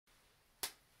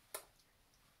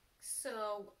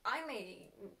Now, I may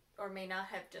or may not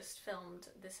have just filmed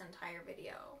this entire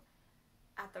video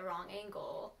at the wrong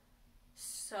angle,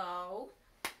 so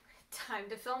time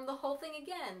to film the whole thing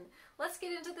again. Let's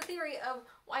get into the theory of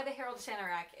why the Herald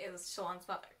Shannarak is Shallan's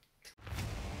mother.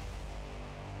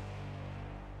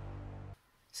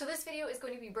 So this video is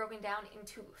going to be broken down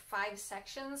into 5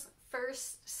 sections.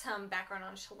 First, some background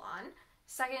on Shallan.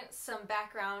 Second, some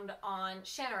background on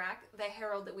Shannarak, the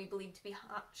herald that we believe to be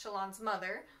Shallan's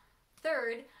mother.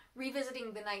 Third,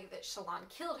 revisiting the night that Shallan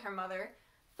killed her mother.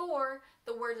 4,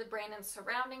 the words of Brandon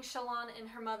surrounding Shallan and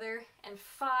her mother. And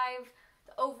 5,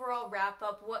 the overall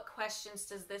wrap-up, what questions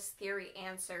does this theory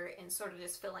answer in sort of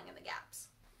just filling in the gaps.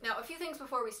 Now, a few things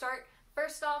before we start.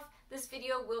 First off, this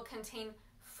video will contain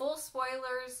full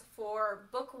spoilers for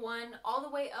Book 1 all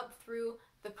the way up through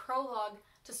the prologue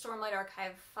to Stormlight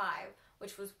Archive 5,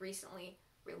 which was recently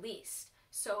released.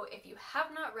 So if you have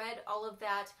not read all of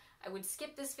that, I would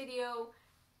skip this video,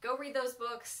 go read those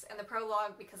books and the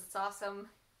prologue because it's awesome,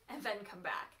 and then come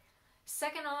back.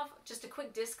 Second off, just a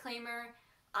quick disclaimer,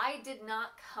 I did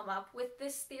not come up with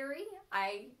this theory.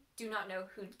 I do not know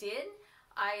who did.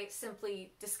 I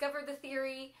simply discovered the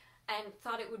theory and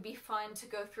thought it would be fun to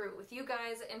go through it with you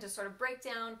guys and to sort of break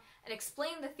down and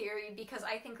explain the theory, because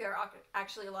I think there are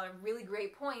actually a lot of really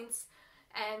great points,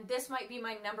 and this might be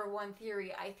my #1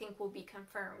 theory I think will be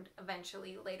confirmed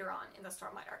eventually later on in the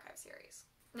Stormlight Archive series.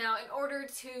 Now, in order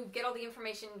to get all the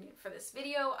information for this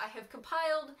video, I have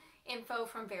compiled info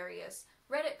from various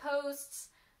Reddit posts,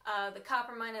 the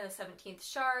Copper Mine and the 17th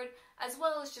Shard, as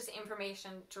well as just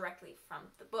information directly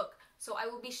from the book. So I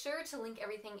will be sure to link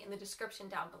everything in the description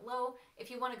down below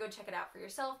if you want to go check it out for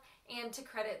yourself, and to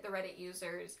credit the Reddit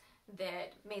users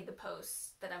that made the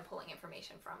posts that I'm pulling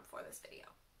information from for this video.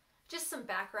 Just some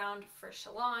background for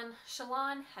Shallan.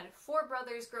 Shallan had 4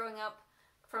 brothers growing up,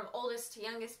 from oldest to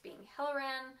youngest being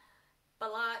Helleran,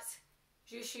 Balat,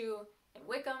 Jushu, and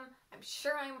Wickham. I'm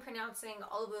sure I'm pronouncing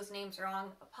all of those names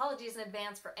wrong. Apologies in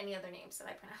advance for any other names that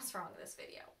I pronounce wrong in this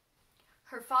video.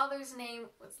 Her father's name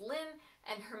was Lyn,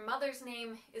 and her mother's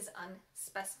name is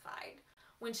unspecified.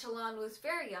 When Shallan was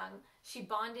very young, she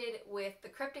bonded with the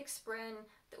cryptic Spren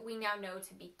that we now know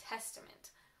to be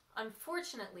Testament.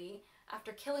 Unfortunately,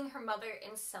 after killing her mother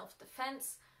in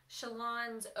self-defense,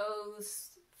 Shallan's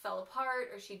oaths fell apart,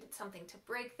 or she did something to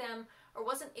break them, or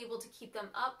wasn't able to keep them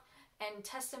up, and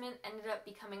Testament ended up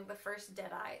becoming the first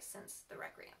Deadeye since the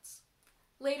Recreants.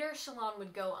 Later, Shallan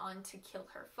would go on to kill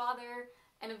her father,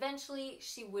 and eventually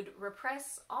she would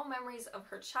repress all memories of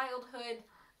her childhood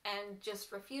and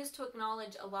just refuse to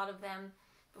acknowledge a lot of them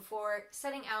before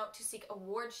setting out to seek a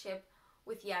wardship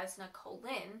with Jasnah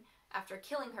Kholin after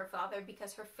killing her father,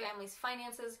 because her family's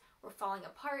finances were falling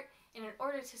apart, and in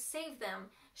order to save them,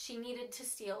 she needed to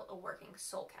steal a working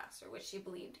soulcaster, which she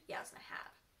believed Jasnah had.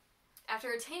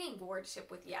 After attaining wardship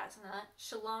with Jasnah,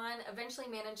 Shallan eventually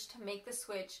managed to make the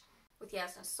switch with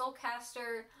Jasnah's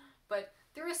soulcaster, but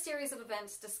through a series of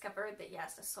events discovered that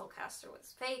Jasnah's soulcaster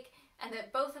was fake, and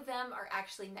that both of them are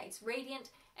actually Knights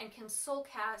Radiant and can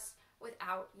soulcast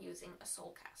without using a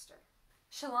soulcaster.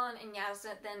 Shallan and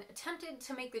Jasnah then attempted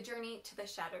to make the journey to the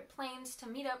Shattered Plains to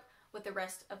meet up with the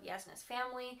rest of Jasnah's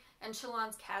family and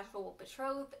Shallan's casual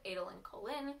betrothed, Adolin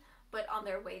Kholin, but on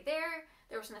their way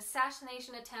there was an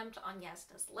assassination attempt on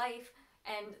Jasnah's life,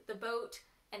 and the boat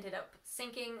ended up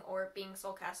sinking or being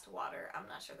soulcast to water. I'm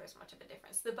not sure there's much of a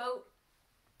difference. The boat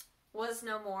was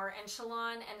no more, and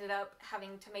Shallan ended up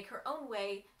having to make her own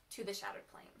way to the Shattered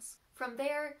Plains. From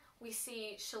there, we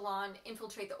see Shallan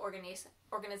infiltrate the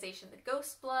organization the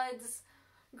Ghostbloods,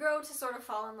 grow to sort of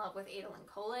fall in love with Adolin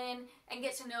Kholin, and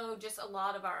get to know just a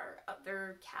lot of our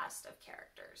other cast of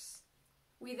characters.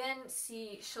 We then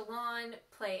see Shallan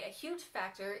play a huge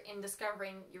factor in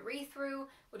discovering Urethru,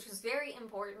 which was very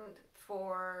important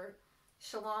for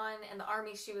Shallan and the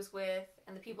army she was with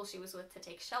and the people she was with to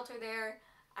take shelter there,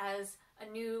 as a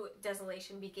new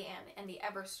desolation began and the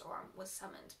Everstorm was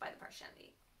summoned by the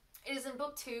Parshendi. It is in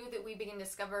Book 2 that we begin to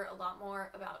discover a lot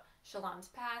more about Shallan's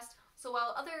past, so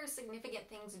while other significant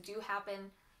things do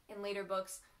happen in later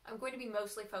books, I'm going to be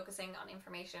mostly focusing on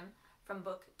information from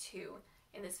Book 2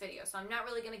 in this video, so I'm not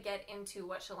really going to get into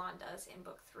what Shallan does in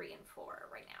Book 3 and 4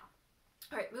 right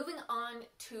now. Alright, moving on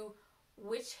to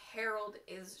which herald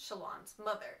is Shallan's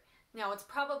mother. Now, it's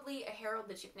probably a herald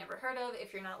that you've never heard of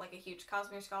if you're not like a huge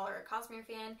Cosmere scholar or Cosmere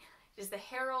fan. It is the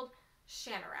Herald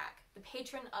Shannarak, the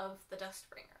patron of the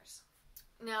Dustbringers.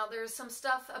 Now, there's some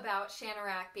stuff about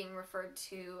Shannarak being referred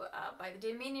to by the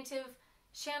diminutive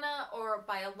Shanna, or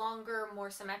by a longer, more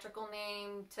symmetrical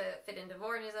name to fit into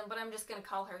Vorinism, but I'm just going to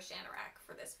call her Shannarak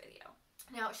for this video.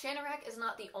 Now, Shannarak is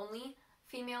not the only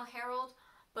female herald,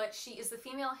 but she is the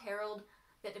female herald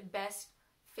that best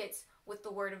fits with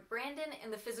the word of Brandon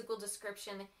and the physical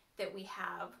description that we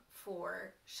have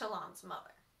for Shallan's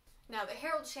mother. Now, the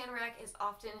Herald Shanrak is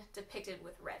often depicted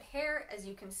with red hair, as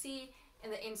you can see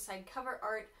in the inside cover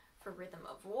art for Rhythm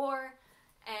of War,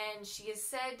 and she is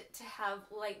said to have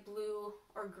light blue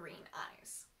or green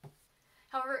eyes.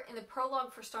 However, in the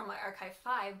prologue for Stormlight Archive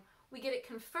 5, we get it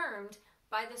confirmed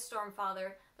by the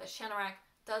Stormfather that Shanrak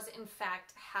does in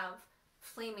fact have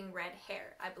flaming red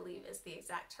hair, I believe is the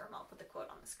exact term. I'll put the quote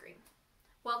on the screen.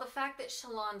 While the fact that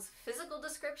Shallan's physical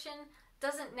description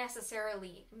doesn't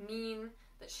necessarily mean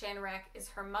that Shanrak is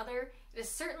her mother, it is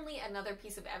certainly another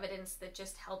piece of evidence that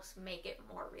just helps make it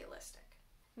more realistic.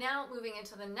 Now, moving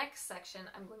into the next section,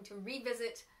 I'm going to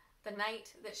revisit the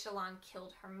night that Shallan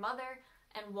killed her mother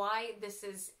and why this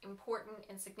is important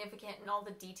and significant and all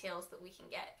the details that we can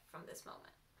get from this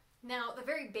moment. Now, the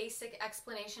very basic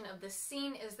explanation of this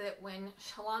scene is that when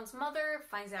Shallan's mother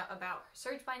finds out about her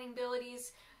surge binding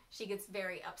abilities, she gets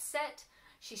very upset.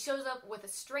 She shows up with a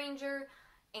stranger,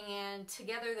 and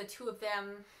together the two of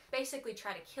them basically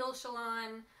try to kill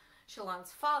Shallan.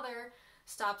 Shallan's father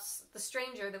stops the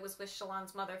stranger that was with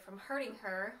Shallan's mother from hurting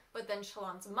her, but then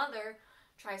Shallan's mother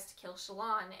tries to kill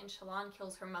Shallan, and Shallan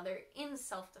kills her mother in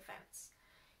self-defense,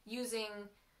 using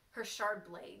her shard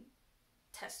blade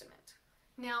testament.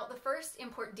 Now, the first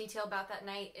important detail about that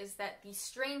night is that the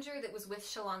stranger that was with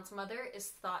Shallan's mother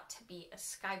is thought to be a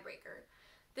Skybreaker.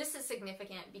 This is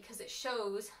significant because it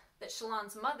shows that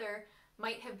Shallan's mother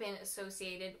might have been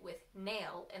associated with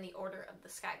Nail and the Order of the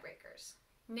Skybreakers.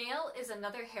 Nail is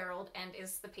another herald and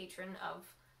is the patron of,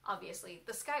 obviously,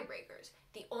 the Skybreakers,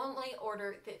 the only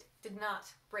order that did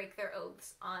not break their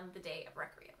oaths on the Day of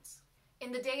Recreance.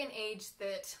 In the day and age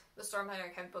that the Stormlight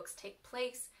Archive books take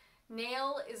place,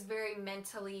 Nail is very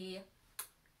mentally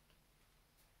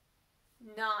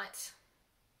not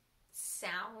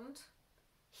sound.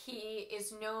 He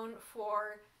is known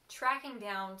for tracking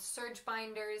down surge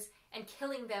binders and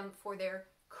killing them for their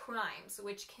crimes,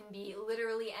 which can be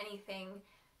literally anything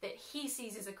that he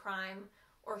sees as a crime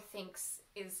or thinks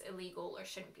is illegal or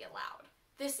shouldn't be allowed.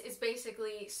 This is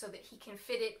basically so that he can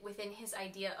fit it within his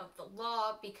idea of the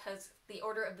law, because the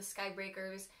Order of the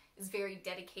Skybreakers is very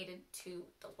dedicated to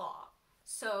the law.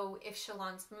 So if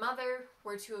Shallan's mother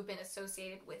were to have been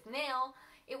associated with Nail,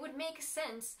 it would make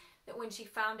sense that when she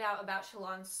found out about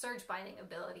Shallan's surge binding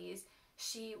abilities,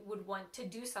 she would want to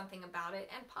do something about it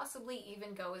and possibly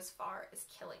even go as far as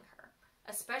killing her,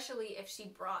 especially if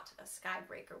she brought a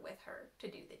Skybreaker with her to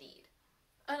do the deed.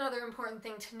 Another important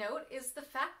thing to note is the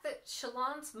fact that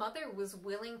Shallan's mother was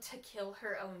willing to kill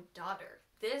her own daughter.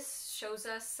 This shows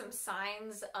us some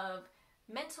signs of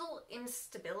mental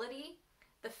instability.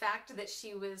 The fact that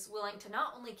she was willing to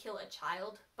not only kill a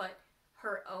child, but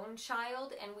her own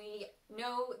child, and we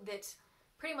know that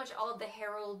pretty much all of the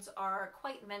heralds are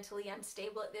quite mentally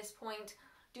unstable at this point,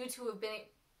 due to have been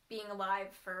being alive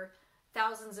for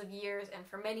thousands of years, and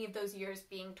for many of those years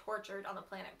being tortured on the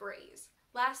planet Braze.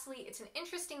 Lastly, it's an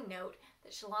interesting note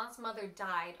that Shallan's mother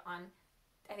died on,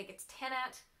 I think it's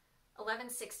Tanat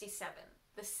 1167,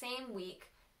 the same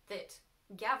week that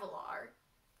Gavilar,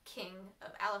 king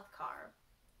of Alethkar,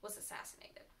 was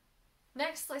assassinated.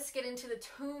 Next, let's get into the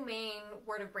two main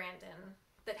Word of Brandon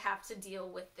that have to deal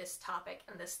with this topic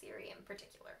and this theory in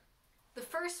particular. The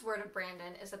first Word of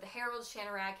Brandon is that the Herald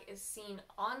Shanrak is seen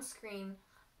on screen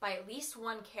by at least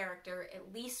one character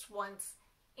at least once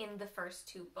in the first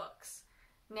two books.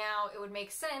 Now, it would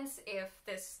make sense if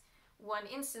this one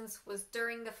instance was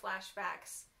during the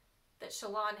flashbacks that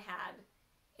Shallan had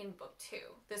in Book 2.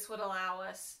 This would allow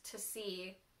us to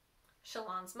see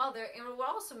Shallan's mother, and it would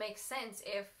also make sense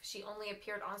if she only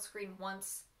appeared on screen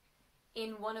once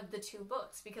in one of the two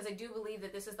books, because I do believe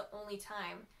that this is the only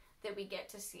time that we get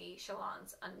to see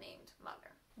Shallan's unnamed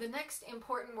mother. The next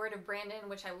important Word of Brandon,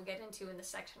 which I will get into in the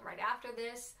section right after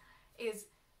this, is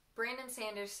Brandon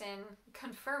Sanderson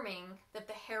confirming that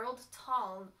the Herald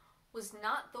Taln was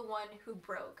not the one who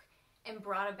broke and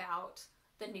brought about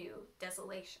the new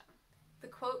desolation. The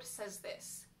quote says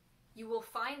this: "You will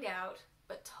find out,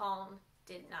 but Taln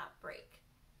did not break.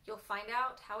 You'll find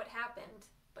out how it happened,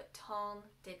 but Taln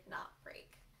did not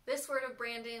break." This Word of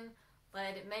Brandon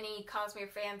led many Cosmere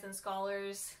fans and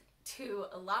scholars to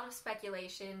a lot of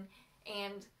speculation,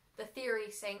 and the theory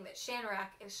saying that Shanrak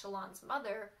is Shallan's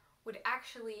mother would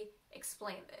actually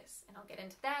explain this. And I'll get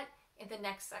into that in the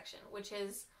next section, which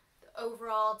is the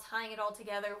overall tying it all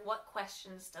together. What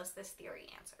questions does this theory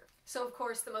answer? So of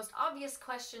course, the most obvious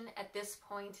question at this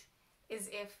point is,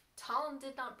 if Taln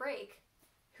did not break,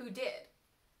 who did?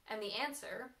 And the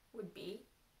answer would be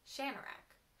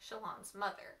Shanrak, Shallan's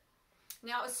mother.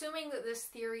 Now, assuming that this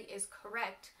theory is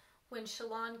correct, when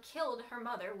Shallan killed her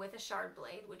mother with a shard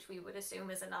blade, which we would assume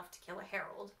is enough to kill a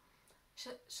herald,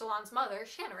 Shallan's mother,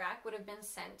 Shannarak, would have been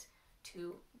sent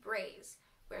to Braze,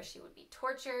 where she would be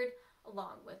tortured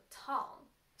along with Talm.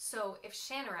 So if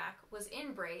Shannarak was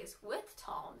in Braze with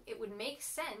Talm, it would make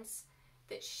sense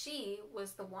that she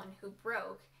was the one who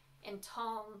broke and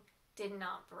Talm did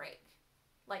not break,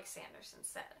 like Sanderson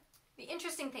said. The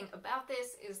interesting thing about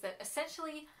this is that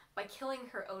essentially by killing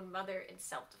her own mother in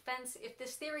self-defense, if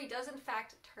this theory does in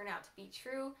fact turn out to be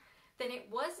true, then it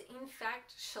was in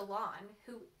fact Shallan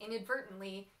who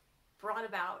inadvertently brought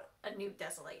about a new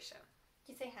desolation.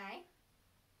 Did you say hi?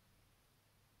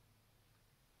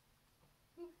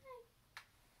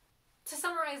 To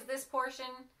summarize this portion,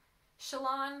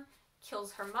 Shallan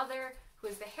kills her mother, who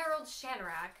is the Herald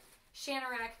Shannarak.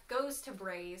 Shannarak goes to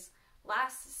Braze,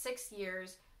 lasts 6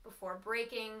 years before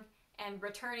breaking and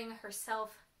returning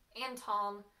herself and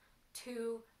Talm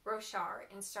to Roshar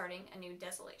and starting a new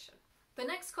desolation. The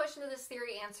next question of this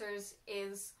theory answers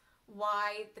is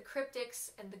why the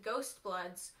Cryptics and the Ghost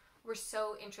Bloods were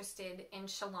so interested in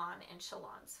Shallan and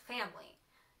Shallan's family.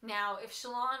 Now, if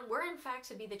Shallan were in fact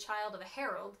to be the child of a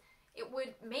herald, it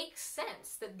would make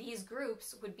sense that these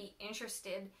groups would be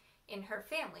interested in her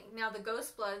family. Now, the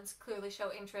Ghost Bloods clearly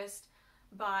show interest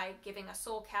by giving a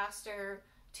soul caster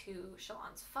to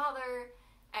Shallan's father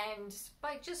and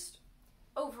by just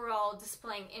overall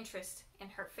displaying interest in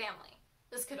her family.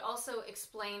 This could also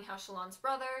explain how Shallan's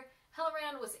brother,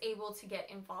 Helleran, was able to get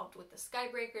involved with the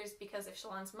Skybreakers, because if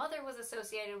Shallan's mother was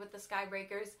associated with the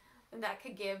Skybreakers, then that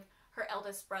could give her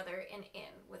eldest brother an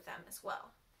in with them as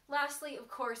well. Lastly, of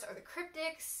course, are the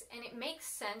Cryptics, and it makes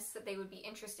sense that they would be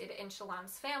interested in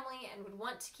Shallan's family and would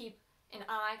want to keep an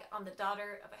eye on the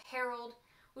daughter of a herald,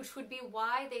 which would be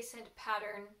why they sent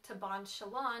Pattern to bond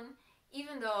Shallan,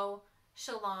 even though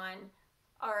Shallan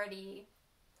already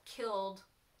killed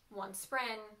one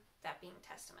Spren, that being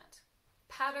Testament.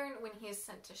 Pattern, when he is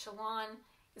sent to Shallan,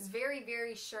 is very,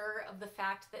 very sure of the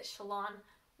fact that Shallan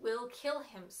will kill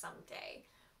him someday,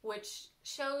 which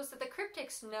shows that the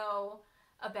Cryptics know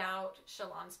about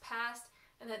Shallan's past,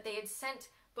 and that they had sent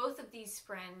both of these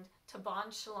Spren to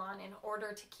bond Shallan in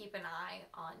order to keep an eye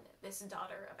on this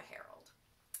daughter of a herald.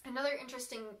 Another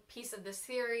interesting piece of this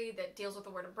theory that deals with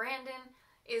the word of Brandon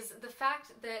is the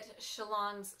fact that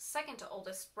Shallan's second to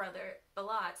oldest brother,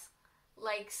 Balat,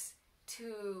 likes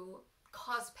to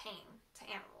cause pain to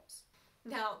animals.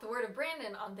 Now, the word of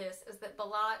Brandon on this is that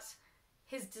Balat,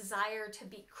 his desire to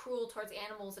be cruel towards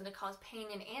animals and to cause pain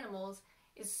in animals,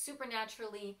 is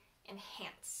supernaturally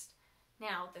enhanced.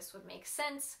 Now, this would make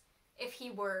sense if he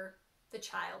were the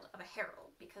child of a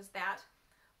herald, because that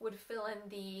would fill in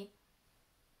the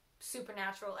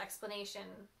supernatural explanation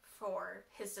for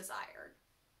his desire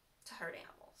to hurt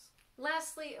animals.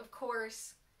 Lastly, of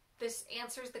course, this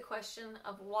answers the question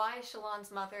of why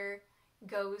Shallan's mother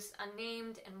goes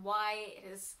unnamed and why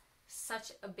it is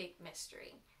such a big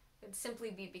mystery. It would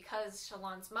simply be because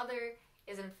Shallan's mother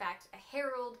is in fact a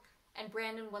herald, and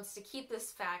Brandon wants to keep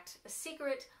this fact a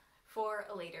secret for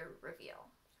a later reveal.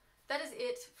 That is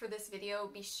it for this video.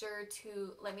 Be sure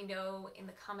to let me know in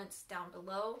the comments down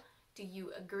below. Do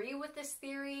you agree with this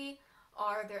theory?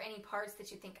 Are there any parts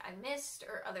that you think I missed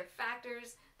or other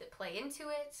factors that play into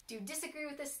it? Do you disagree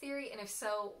with this theory, and if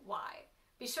so, why?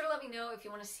 Be sure to let me know if you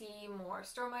want to see more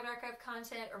Stormlight Archive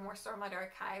content or more Stormlight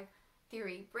Archive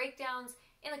theory breakdowns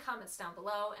in the comments down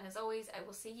below, and as always, I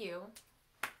will see you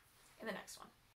in the next one.